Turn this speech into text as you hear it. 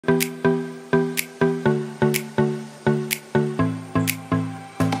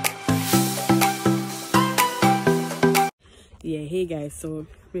guys, so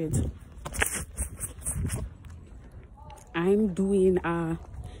wait, I'm doing a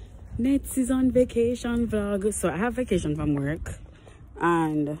net season vacation vlog. So I have vacation from work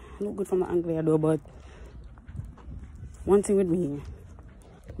and look good from the angle I do, but one thing with me,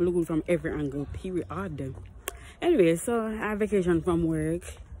 I look good from every angle, period. Anyway, so I have vacation from work.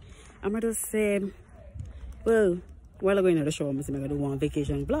 I'm gonna just say, well, while I'm going to the show, I'm gonna do one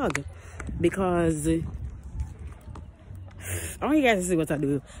vacation vlog because I want you guys to see what I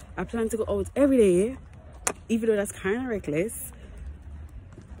do. I plan to go out every day, even though that's kind of reckless.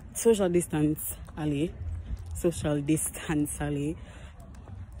 Social distance alley,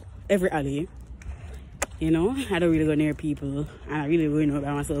 every alley. You know, I don't really go near people, and I really go out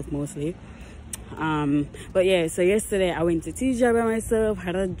by myself mostly. But yeah, so yesterday I went to TJ by myself,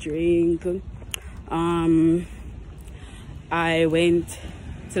 had a drink. I went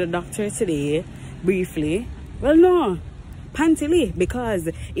to the doctor today briefly. Well, no, pantily, because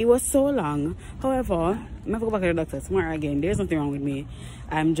it was so long. However, I'm gonna go back to the doctor tomorrow again. There's nothing wrong with me.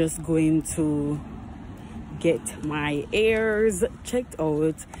 I'm just going to get my ears checked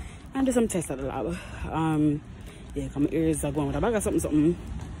out and do some tests at the lab. Yeah, my ears are going with a bag of something.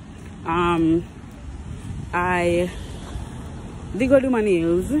 I did go do my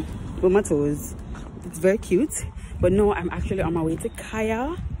nails with my toes. It's very cute. But no, I'm actually on my way to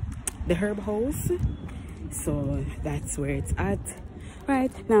Kaya, the herb house. So that's where it's at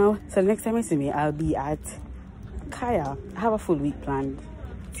right now. So the next time you see me, I'll be at Kaya. I have a full week planned,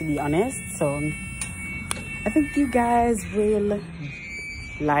 to be honest. So I think you guys will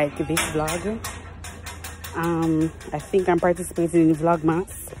like this vlog. I think I'm participating in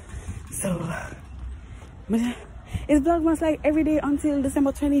Vlogmas. So is Vlogmas like every day until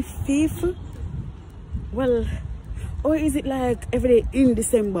December 25th? Well, or is it like every day in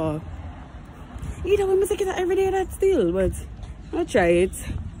December? Either way, I'm take it every day that still, but I'll try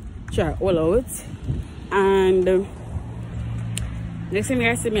all out. And next time you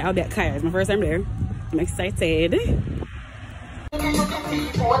guys see me, I'll be at Kaya. It's my first time there. I'm excited.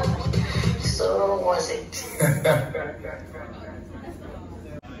 So was it?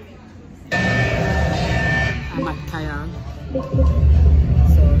 I'm at Kaya.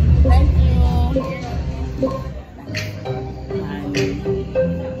 So thank you. And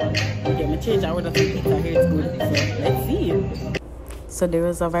get my change. I would have some pizza here. It's good. So let's see. So there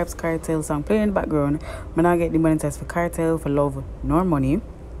was a Vybz Kartel song playing in the background. I'm not getting the money test for Kartel for love nor money.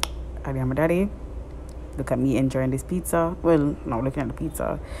 I am my daddy. Look at me enjoying this pizza. Well, not looking at the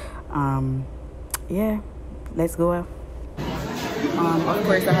pizza. Yeah, let's go out. Of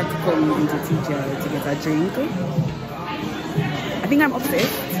course I had to come into TJ to get a drink. I think I'm upset,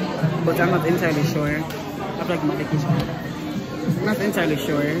 but I'm not entirely sure. I feel like my vacation. I'm not entirely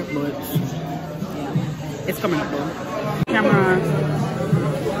sure, but yeah, it's coming up though. Camera.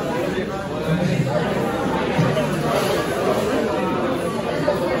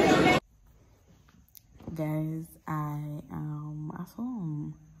 Guys, I am at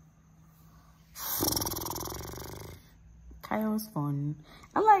home. Kaya was fun.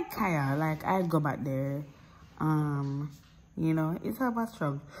 I like Kaya. Like, I'd go back there. You know, it's about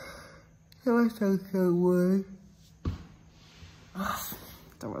struggle. There was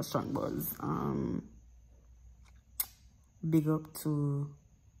strong buzz. Big up to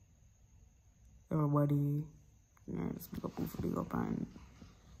everybody. Yes, big up, and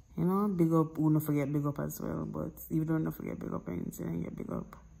you know, big up. Who not forget big up as well. But if you don't forget big up, and you get big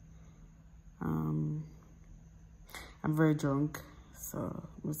up. I'm very drunk, so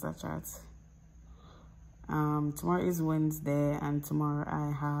what's that chat? Tomorrow is Wednesday, and tomorrow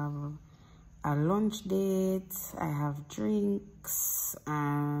I have a lunch date. I have drinks.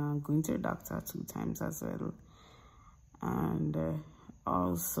 I'm going to the doctor 2 times as well, and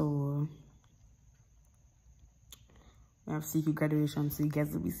also we have secret graduation, so you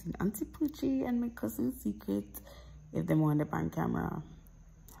guys will be seeing Auntie Poochie and my cousin Secret if they want up on camera.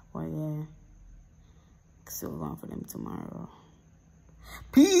 Well, yeah. So we're going for them tomorrow.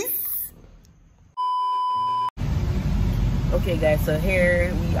 Peace. Okay guys, so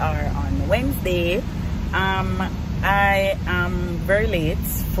here we are on Wednesday. I am very late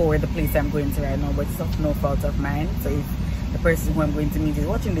for the place I'm going to right now, but it's of no fault of mine. So if the person who I'm going to meet is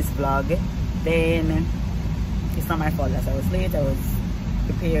watching this vlog, then it's not my fault that I was late. I was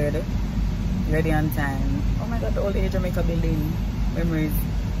prepared, ready on time. Oh my god, the old age Jamaica building memories.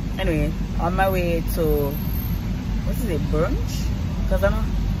 Anyway, on my way to, what is it, brunch? Because I know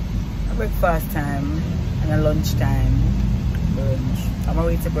a breakfast time and a lunch time. Brunch. On my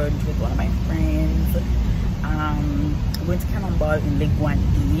way to brunch with one of my friends. I'm going to Cannonball in League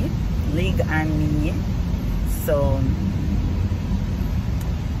 1E. League and me. So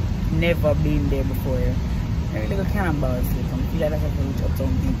never been there before. Very little cannonballs. I feel like that's a very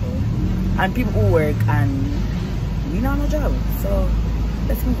uptown people. And people who work and we don't have no job. So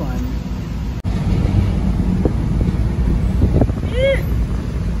let's move on.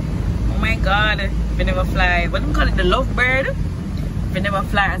 Oh my god, if you never fly, what do you call it, the lovebird? If you never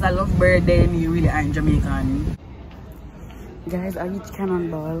fly as a lovebird, then you really are in Jamaican. Guys, I eat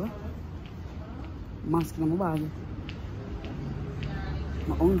cannonball. Mask in my bag.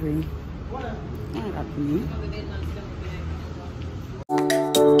 I'm hungry. Not that for me.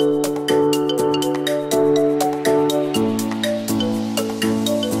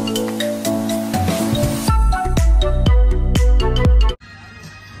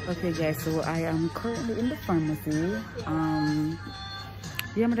 Okay guys, so I am currently in the pharmacy.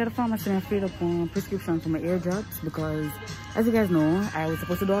 Yeah, I'm at the pharmacy and I filled up a prescription for my ear drops because, as you guys know, I was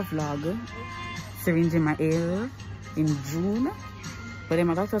supposed to do a vlog syringing my ear in June, but then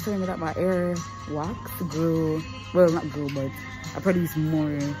my doctor told me that my ear wax grow, well not grow, but I produce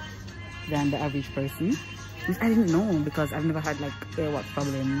more than the average person, which I didn't know because I've never had like ear wax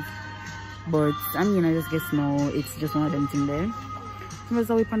problems. But I mean, I just guess now it's just one of them things there. So I'm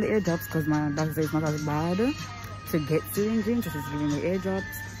always on the ear drops because my doctor says it's not as bad to get syringing, just giving me ear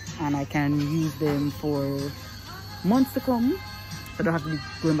drops, and I can use them for months to come, so I don't have to be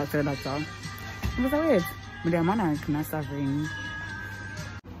going back to the doctor. But wait, but the man is not suffering.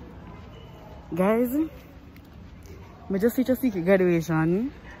 Guys, I just teach a secret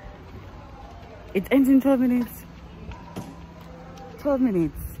graduation. It ends in 12 minutes. 12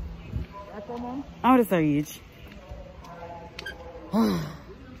 minutes. How does I reach?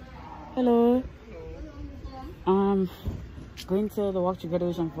 Hello. Going to the walk to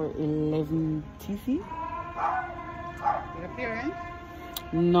graduation for 11 TC. Your parents?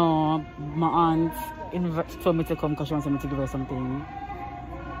 No, my aunt told me to come because she wants me to give her something.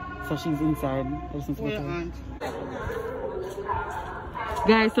 So she's inside. Where your aunt?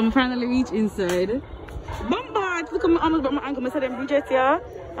 Guys, so I finally reached inside. Bombard! Look at my arms, but my ankle. I said them Bridget here.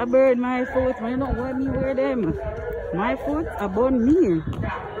 I burned my foot. I don't want me wear them. My foot, I burned me.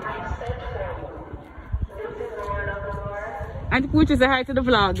 And put you say hi to the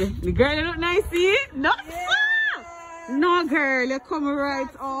vlog. The girl, you look nice, see? No, yeah. No, girl, you come right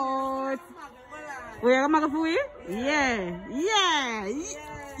out. Where am I going for you? Yeah, yeah,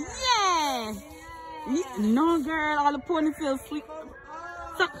 yeah. No, girl, all the ponytails sleep.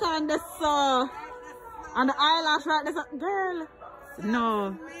 Suck on the saw. And the eyelash right there. Girl,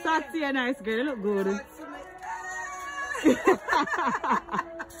 no. That's a nice girl, you look good.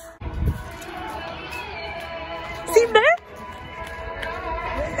 See there?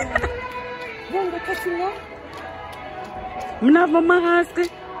 I have my mask,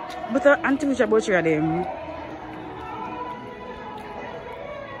 but I'm thinking about you them.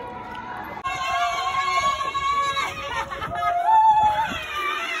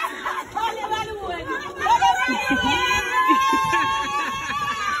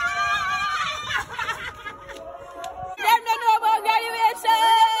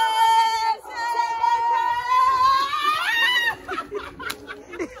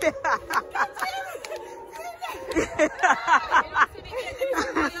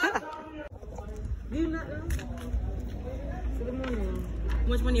 How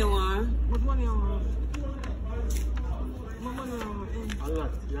much money you want? What money you want? What money you want? A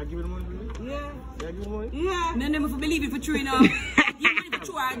lot. You give me the money? Yeah. You give me money? Yeah. No, never believe it for true, you know. Give me money for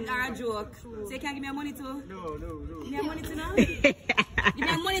true or a joke. So you can't give me money too? No. Give me money too now? Give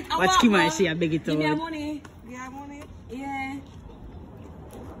me money. Watch Kim and she, I beg it Give me all. money. You have money? Yeah.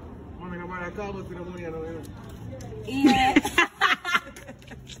 Mommy, no buy a car, but with the money, I know. Yeah.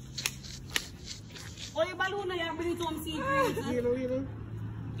 Oh, you balloon, you bring it to home secret. You know.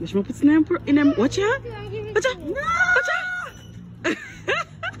 You should put in them. Watch out. Watch out. Watch out.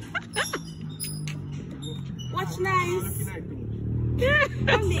 Watch nice.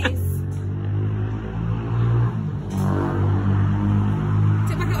 Yeah. On this.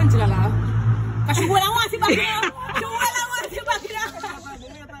 Take back your Angela now. Because she will want it back here. She will want it back here.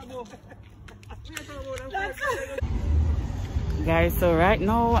 Guys, so right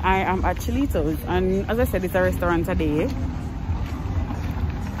now I am at Chilitos, and as I said, it's a restaurant today.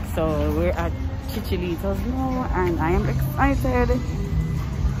 So we're at Chilitos now, and I am excited.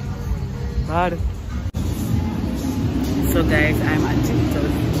 God. So guys, I'm at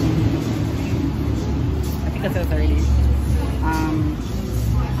Chilitos. I think I said it already. I'm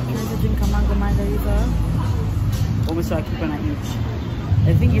trying to drink a mango margarita. Almost so I keep on at each.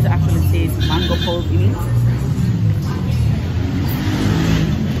 I think it actually says mango pulp in it.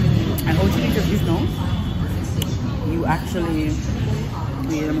 And how Chilitos is now, you actually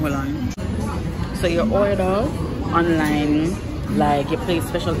wait, hold on. So you order online, like you place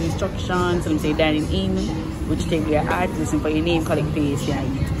special instructions, and say dining in, which table you're at, listen for your name, collect paste, yeah,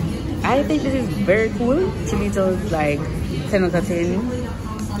 eat. I think this is very cool. Chilitos like 10 out of 10.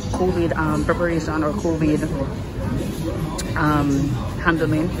 COVID preparation or COVID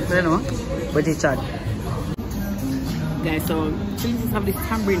handling, I don't know, but it's chat. Guys, so Chilitos have this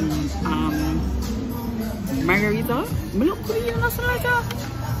tamarind margarita. Me look cool, you know, something like that.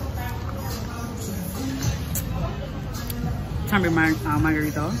 Tamarind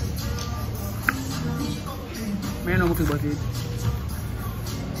margarita. I don't know what about it.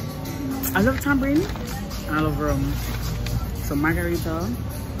 I love tamarind and I love rum. So margarita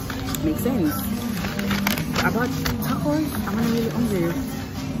makes sense. About tacos, I'm really hungry.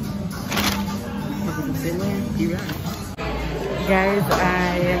 Guys,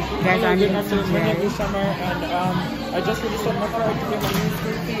 I'm in the summer and I just registered my car to pay my new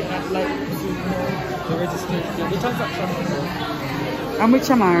school fee and I'd like to know the registration, the transaction number. I'm with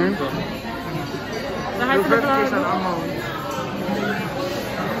Shamar. The verification amount.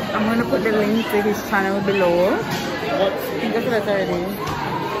 I'm gonna put the link to his channel below. What? That's what I already.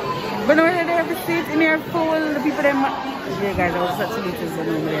 But no, they have the seats in here full. The people that yeah, guys, I was such Chilitos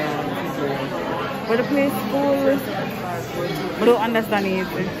over there. But the place full. I don't understand it.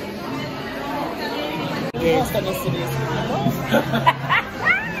 Yes.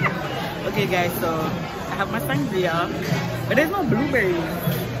 Okay, guys, so I have my sangria, but there's no blueberries.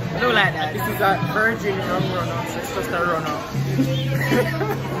 I don't like that. This is a virgin rum runner, so it's just a runner.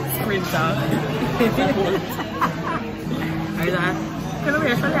 Sprinter. Could have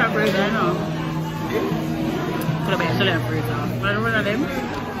actually have burger, no? Could have actually have burger. What are one of them?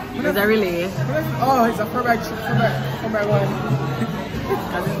 Is that really? Oh, it's a for my one.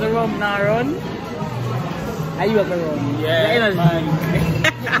 Because it's the rum now run. Are you at the rum? Yeah, man.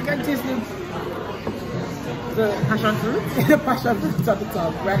 You can taste the passion fruit? the passion fruit at the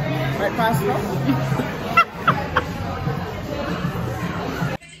top, right past now.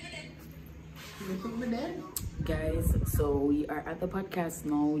 Guys, so we are at the podcast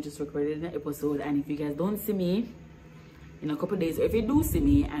now. We just recorded an episode, and if you guys don't see me in a couple days, or if you do see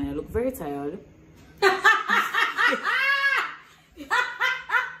me and I look very tired,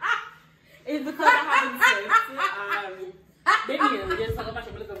 it's because I haven't slept. Then you just talk about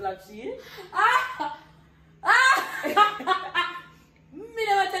a little black sheet. Me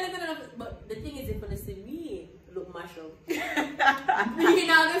never tell you enough, but the thing is, if you see me look mash up, me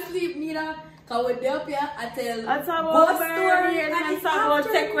not gonna sleep neither. Cause we're up here, I tell ghost story and it's about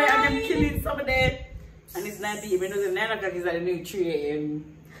tech way and them killing somebody. And it's 9 p.m. It was 9 o'clock, it's at the new 3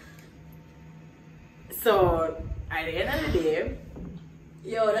 a.m. So at the end of the day,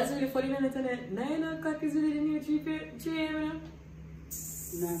 yo, that's really funny. 9 o'clock is really the new 3 a.m.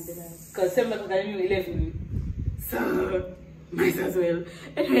 Because 7 o'clock is the new 11. So might as well.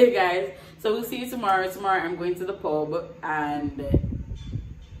 Anyway, guys, so we'll see you tomorrow. Tomorrow I'm going to the pub and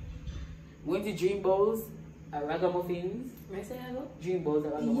going to Dream Bowls at Ragamuffins. May I say hello? Dream Bowls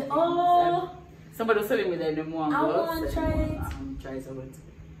at Ragamuffins. Yeah, oh! Somebody was telling me that they want I want to try it. Try something.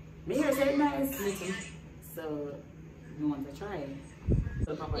 Me here say nice. So, you want to try it.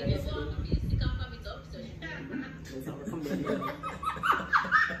 So, Papa, let's go.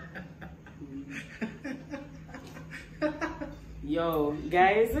 Yo,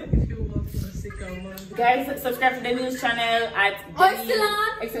 guys, subscribe to the news channel at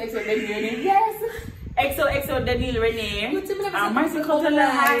XOXO Daniel. Yes, XOXO Daniel Renee. Martin Culture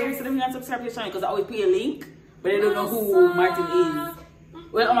Live. So let me not subscribe to the channel because I always pay a link, but I don't know who Martin is.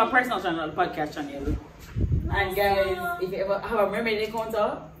 Well, on my personal channel, the podcast channel. And guys, if you ever have a mermaid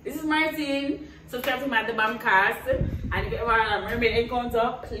encounter, this is Martin. Subscribe to Matt the Bamcast. And if you ever have a mermaid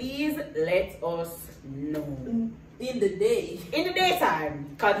encounter, please let us know. In the day. In the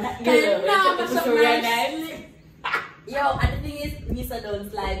daytime. Cause yo, and the thing is, Nisa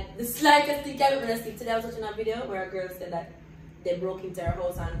don't like the slightest thing. I was today I was watching a video where a girl said that they broke into her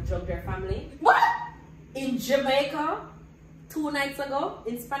house and drugged her family. What? In Jamaica 2 nights ago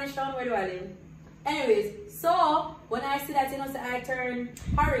in Spanish Town. Where do I live? Anyways, so when I see that, you know, so I turn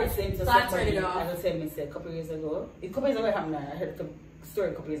horrid. So I turn it off. I was saying a couple years ago. A couple years ago it happened. I heard a story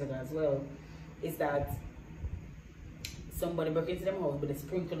a couple years ago as well. Is that somebody broke into them house but they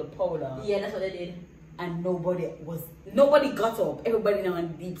sprinkled the powder. Yeah, that's what they did. And nobody got up. Everybody now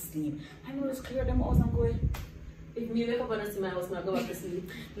in deep sleep. I know just clear them house and go. If me wake up and I see my house, I go back to sleep.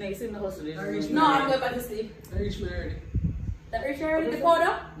 No, you see in the house today. No, I'm going back to sleep. I reached me already. That reached already? The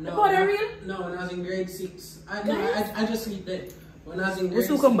powder? No, the powder real? No, when I was in grade 6. I just sleep there. When I was in grade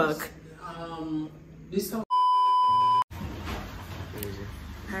Who's 6. come back? This time.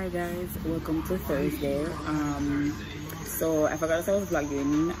 Hi guys, welcome to Thursday. So I forgot that I was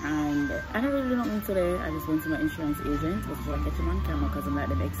vlogging and I don't really do nothing today. I just went to my insurance agent just to catch him on camera because I'm like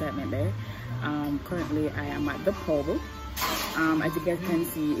the excitement there. Currently I am at the pub. As you guys can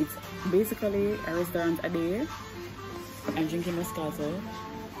see, it's basically a restaurant a day. I'm drinking Moscato.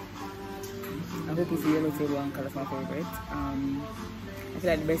 I hope it's the yellow tail one because it's my favorite. I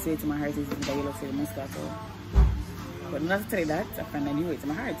feel like the best way to my heart is the yellow tail Moscato. But not to tell you that, I find a new way to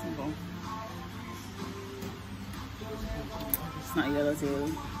my heart. It's not yellow tail.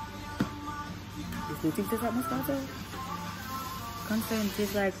 It's the tastes like Moscato. Constant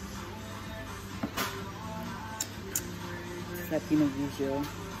tastes like Pinot Grigio.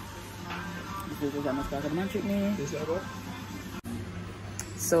 This is like Moscato. Come on, treat me.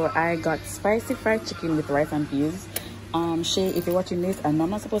 So I got spicy fried chicken with rice and peas. Shay, if you're watching this, I know I'm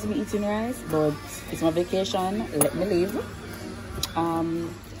not supposed to be eating rice, but it's my vacation. Let me live.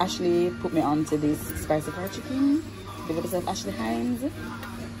 Ashley put me onto this spicy fried chicken. Give it yourself, Ashley Hines.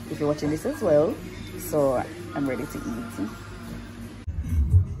 If you're watching this as well, so I'm ready to eat.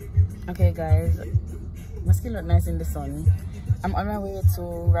 Okay, guys, my skin look nice in the sun. I'm on my way to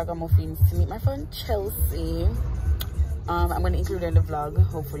Ragamuffins to meet my friend Chelsea. I'm going to include her in the vlog,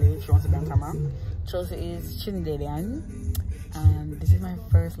 hopefully, if she wants to be on camera. Chelsea is Trinidadian, and this is my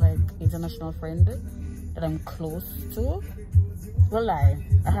first like international friend that I'm close to. Well, I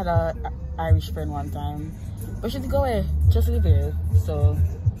had a Irish friend one time, but she did go away, just live here, so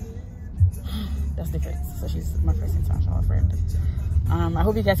that's different. So she's my first international friend. I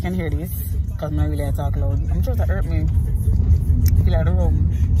hope you guys can hear this because I'm not really talk loud. I'm sure that hurt me. I feel like the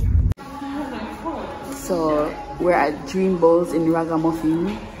room. So we're at Dream Bowls in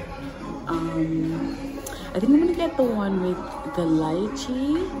Ragamuffin. I think I'm gonna get the one with the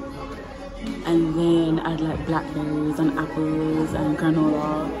lychee, and then I'd like blackberries and apples and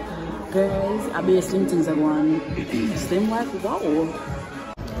granola. Guys, I be slim things I want. Slim like wow.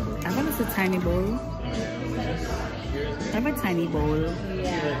 I want a tiny bowl. I have a tiny bowl.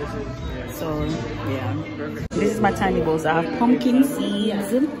 Yeah. So yeah. This is my tiny bowls. I have pumpkin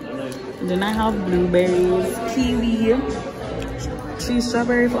seeds. Then I have blueberries, kiwi, 3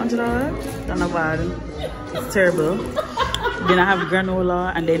 strawberries for $100. That's not bad. It's terrible. Then I have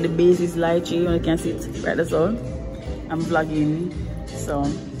granola, and then the base is lychee. You can see it right there. I'm vlogging. So,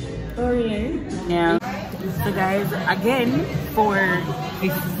 oh really? Yeah. So guys, again for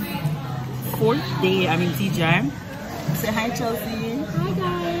the 4th day, I'm in TGI. Say hi, Chelsea. Hi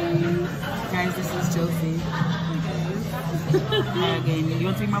guys. Guys, this is Chelsea. Hi again. You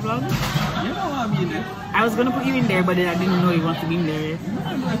want to be my vlog? You know what I mean? I was gonna put you in there, but then I didn't know you want to be in there.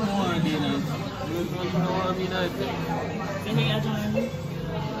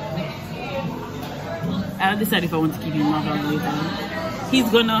 I'll decide if I want to keep you in my vlog later. He's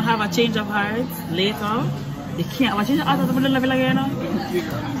gonna have a change of heart later. They can't have a change of heart at the middle of it again.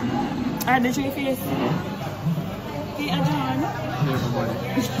 Alright, then show your face. Hey, Ajon.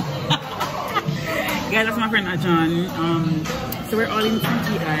 Guys, that's my friend Ajon. So we're all in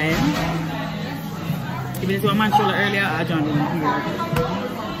TGI. If it is one man shoulder earlier, Ajon didn't hear.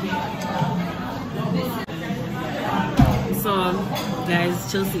 So,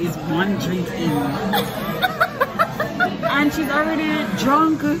 guys, Chelsea is 1 drink in. And she's already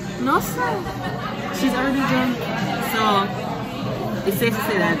drunk. No, sir. She's already drunk. So, it's safe to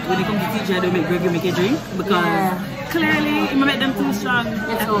say that when it comes to TGI, don't make Greg make a drink. Because clearly, it might make them too strong.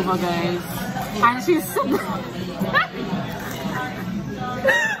 It's over, guys. And she's so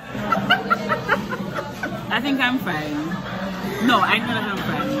I think I'm fine. No, I know that I'm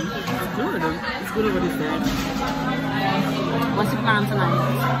fine. It's good. It's good over this side. What's your plan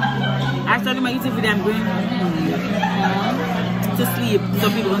tonight? I started my YouTube video. I'm going to sleep.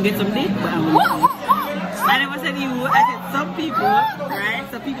 Some people won't get some sleep, but I'm going to. I never said you. I said some people, right?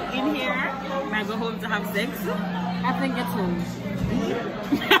 Some people in here might go home to have sex. I think it's home.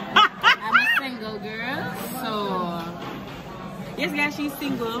 I'm a single girl, so yes, guys, she's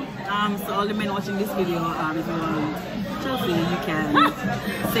single. So all the men watching this video, if you want Chelsea, you can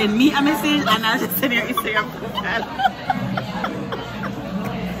send me a message and I'll just send your Instagram profile.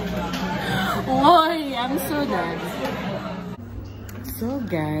 boy, I'm so dead. So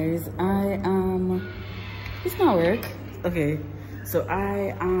guys, it's my work. Okay, so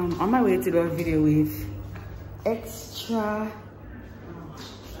I am on my way to do a video with Extra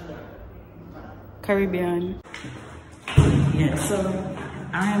Caribbean. Yeah, so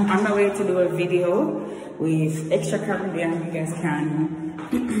I'm on my way to do a video with Extra Caribbean.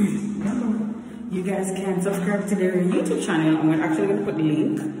 You guys can subscribe to their YouTube channel. I'm actually gonna put the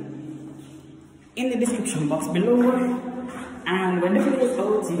link in the description box below. And when the video is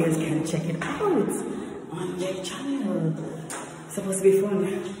out, you guys can check it out on their channel. It's supposed to be fun.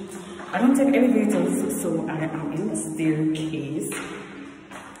 I don't take elevators, so I am in the staircase.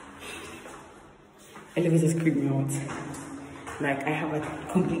 Elevators creep me out. Like, I have a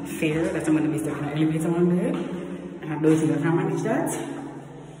complete fear that I'm going to be stuck in an elevator one day. And I don't think I can manage that.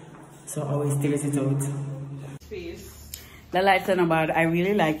 So I always stairs it out. The lights are not bad. I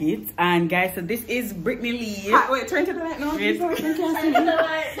really like it. And guys, so this is Brittany Lee. Wait, turn to the light now.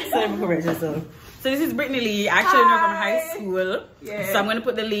 So this is Brittany Lee. I actually know from high school. Yeah. So I'm gonna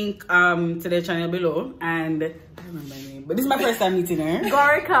put the link to their channel below. And I don't remember her name, but this is my first time meeting her.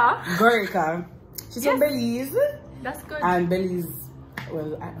 Gorica. She's from Belize. That's good. And Belize,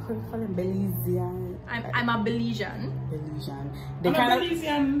 well, how do you call them? Belizean. I'm a Belizean. They kind of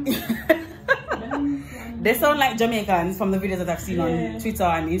they sound like Jamaicans from the videos that I've seen on Twitter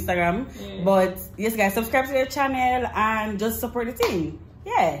and Instagram. Yeah. But yes, guys, subscribe to their channel and just support the team.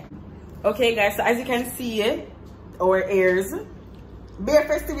 Yeah. Okay, guys. So as you can see, our airs. Bear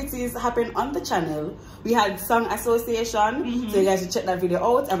festivities happen on the channel. We had Song Association, so you guys should check that video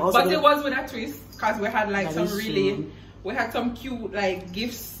out. I'm also it was with a twist because we had like we had some cute like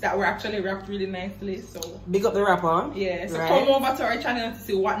gifts that were actually wrapped really nicely. So big up the rapper. Yeah, so come over to our channel to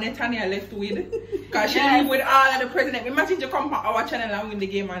see what Netanya left with. Because she leave with all of the president. Imagine you come to our channel and win the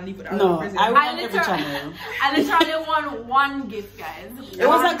game and leave with all the president. I won every channel. I literally won one gift, guys. It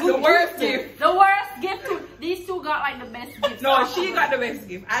was a good worst gift. The worst gift. These two got like the best gift. No, she got the best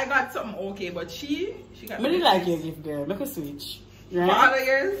gift. I got something okay, but she got the best. Like your gift, girl. Look at switch. Right? For other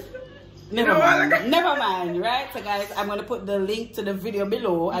girls. Never mind, right? So guys, I'm going to put the link to the video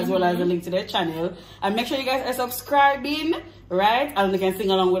below as well as the link to their channel. And make sure you guys are subscribing, right? And you can sing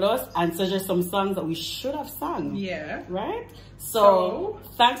along with us and suggest some songs that we should have sung. Yeah. Right? So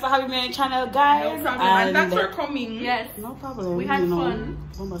thanks for having me on your channel, guys. No problem. And thanks for coming. Yes. No problem. We had fun.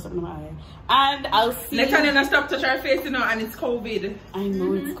 And I'll see you. Let's stop touch our face, and it's COVID. I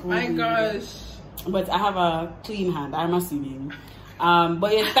know it's COVID. My gosh. But I have a clean hand, I'm assuming.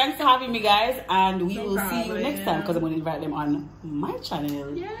 But yeah, thanks for having me, guys, and we will see you next time because I'm going to invite them on my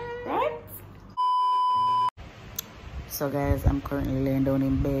channel. Yeah. Right? So guys, I'm currently laying down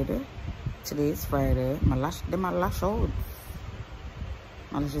in bed. Today is Friday. My lash out.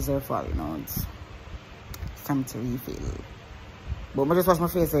 My lashes are falling out. It's time to refill. But I just wash my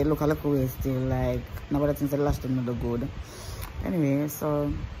face, so it look a little way still, like nobody thinks the lash didn't look good. Anyway,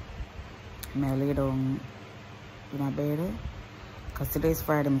 so I lay down in my bed. Because today is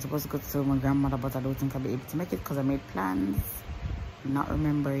Friday, I'm supposed to go to my grandmother, but I don't think I'll be able to make it because I made plans. Not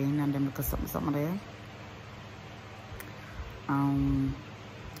remembering, and then because something there.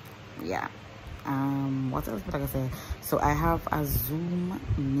 Yeah. What else would I say? So I have a Zoom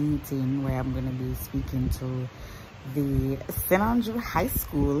meeting where I'm going to be speaking to the St. Andrew High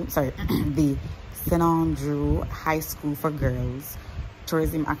School, the St. Andrew High School for Girls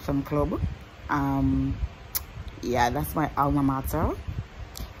Tourism Action Club. Yeah, that's my alma mater.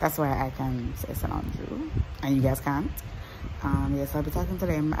 That's why I can say St. Andrew and you guys can't. Yes, I'll be talking to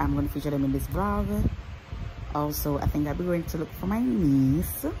them. I'm going to feature them in this vlog. Also, I think I'll be going to look for my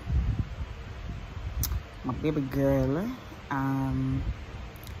niece, my baby girl.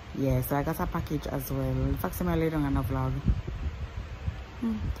 Yeah, so I got a package as well. In fact, I'm later on a vlog.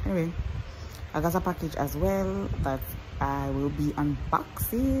 Anyway, I got a package as well that I will be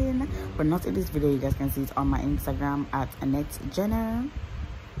unboxing, but not in this video. You guys can see it on my Instagram at Annette Jenner.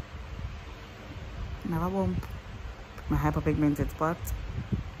 Never bump. My hyperpigmented spot.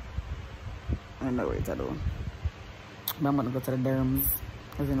 I don't know where it's at though. But I'm gonna go to the derms,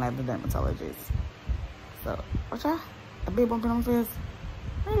 as in like the dermatologist. So, watch out. A big bump in my face.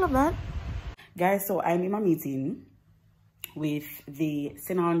 I love that. Guys, so I'm in my meeting with the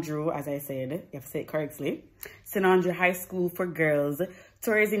St. Andrew, as I said, you have to say it correctly, St. Andrew High School for Girls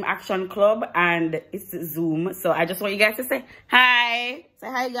Tourism Action Club, and it's Zoom. So I just want you guys to say hi. Say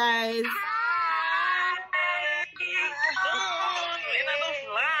hi, guys. Hi.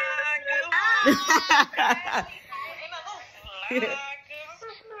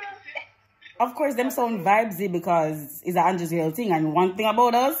 Of course, them sound vibesy because it's an Andrew's real thing. And one thing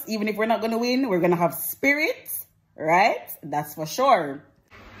about us, even if we're not going to win, we're going to have spirit. Right? That's for sure.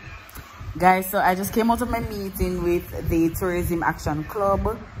 Guys, so I just came out of my meeting with the Tourism Action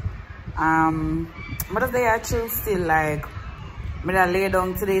Club. But they actually still like,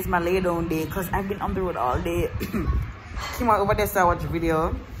 today is my lay down day because I've been on the road all day. Came out over there so I watch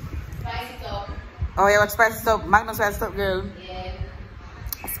video. Spice it up. Oh yeah, watch Spice it up. Magnum Spice it up, girl. Yeah.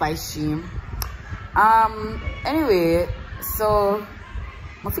 Spicy. Anyway, so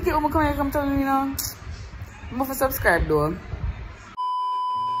I think I'm coming to come tell you, you know, I'm going to subscribe though.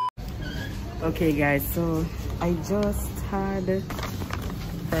 Okay guys, so I just had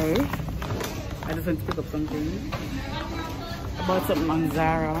I just went to pick up something about something on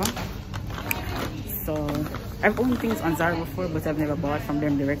Zara. So I've owned things on Zara before, but I've never bought from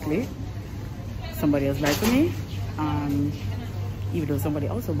them directly. Somebody else lied to me, even though somebody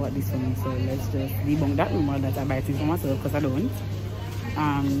also bought this for me. So let's just debunk that rumor that I buy things for myself, because I don't.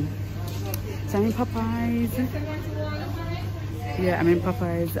 So I'm in Popeyes. Yeah, I'm in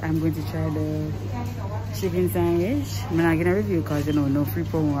Popeyes. I'm going to try the chicken sandwich. I'm not gonna review because you know no free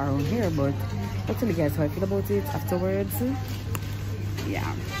promo around here, but I'll tell you guys how I feel about it afterwards. Yeah,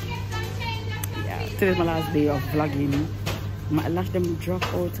 today's my last day of vlogging. My lash them drop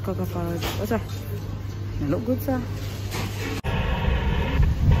out to Coca Fudge. What's that? They look good, sir.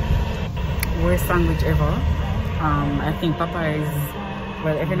 Worst sandwich ever. I think Popeyes.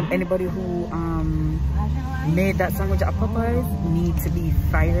 Well, if anybody who made that sandwich at Popeyes needs to be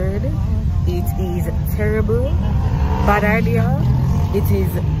fired. It is terrible. Bad idea. It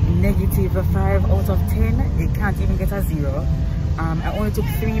is negative 5 out of 10. It can't even get a 0. I only took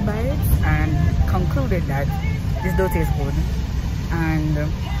 3 bites and concluded that this don't taste good. And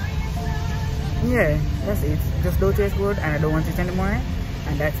yeah, that's it. Just don't taste good and I don't want it anymore.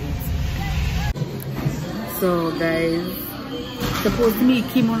 And that's it. So guys, supposed to meet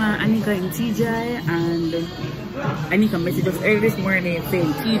Kimona and Anika in TGI, and Anika messaged us early this morning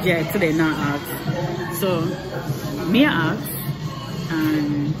saying TGI today not asked. So me asked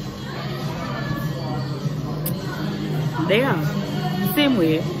and they are same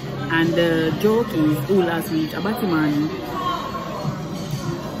way. And the joke is, oh, last week a Batman.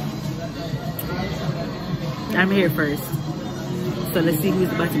 I'm here first, so let's see who's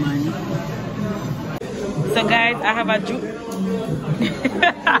the Batman. So guys, I have a juke.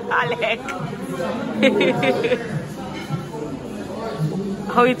 Alec.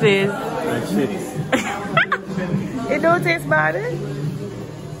 How it is? It don't taste bad.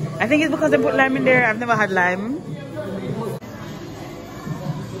 I think it's because they put lime in there. I've never had lime.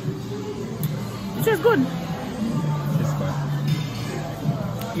 It tastes good.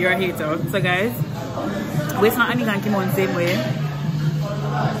 You're a hater. So guys, waste my Anika and Kimon same way.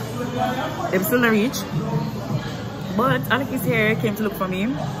 They're still not reach. But Alec is here, came to look for me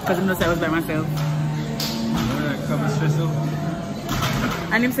because he knows I was by myself.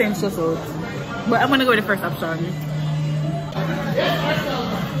 And him saying stress out. But I'm gonna go with the first option.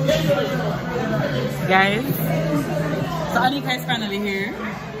 Guys, so Anika is finally here.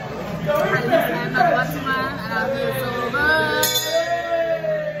 I'm not Batman and I'm here so much.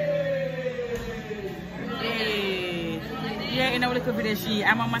 Hey. Yeah, in our little video,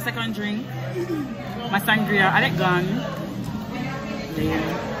 I'm on my second drink. My sangria, I like gone. Yeah.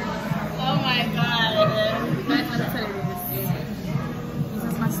 Oh my god. Guys, let me tell you this. This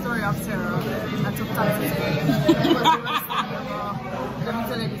is my story of terror. I took taxi. Let me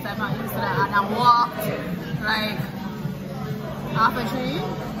tell you this, I'm not used to that. And I walked like half a tree.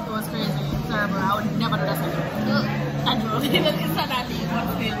 It was crazy. It's terrible. I would never do that. I drove. It's not that deep,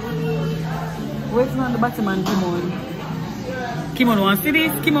 but still. Where's on the Batman, Kimon? Kimon wants to see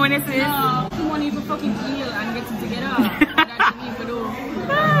this? Kimon wants to see this? No, Kimon need to fucking heal and get it together. That's what you need to do.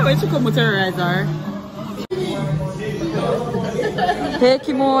 When she come to terrorize her. Hey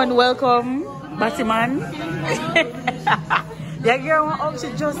Kimon, welcome. Batman. Yeah, girl, oh, she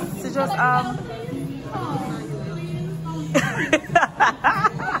just God!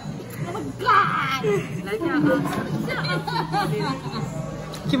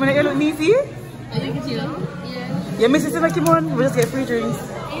 Kimon, you look easy? Are you good, yeah? You miss it, Kimon? We just get free drinks.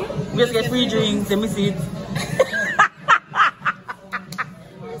 We just get free drinks, you miss it.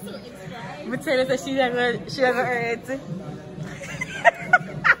 I'm telling her she never heard it.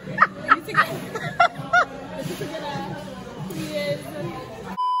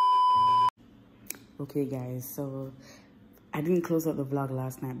 Okay guys, so I didn't close out the vlog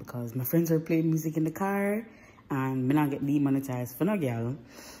last night because my friends were playing music in the car and me not get demonetized for no girl.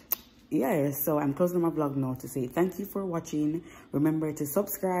 Yeah, so I'm closing my vlog now to say thank you for watching. Remember to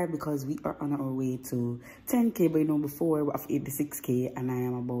subscribe because we are on our way to 10K, but you know before we're 86K and I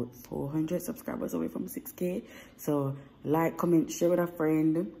am about 400 subscribers away from 6K. So like, comment, share with a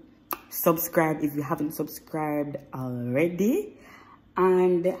friend, subscribe if you haven't subscribed already,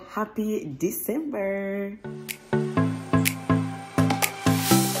 and happy December.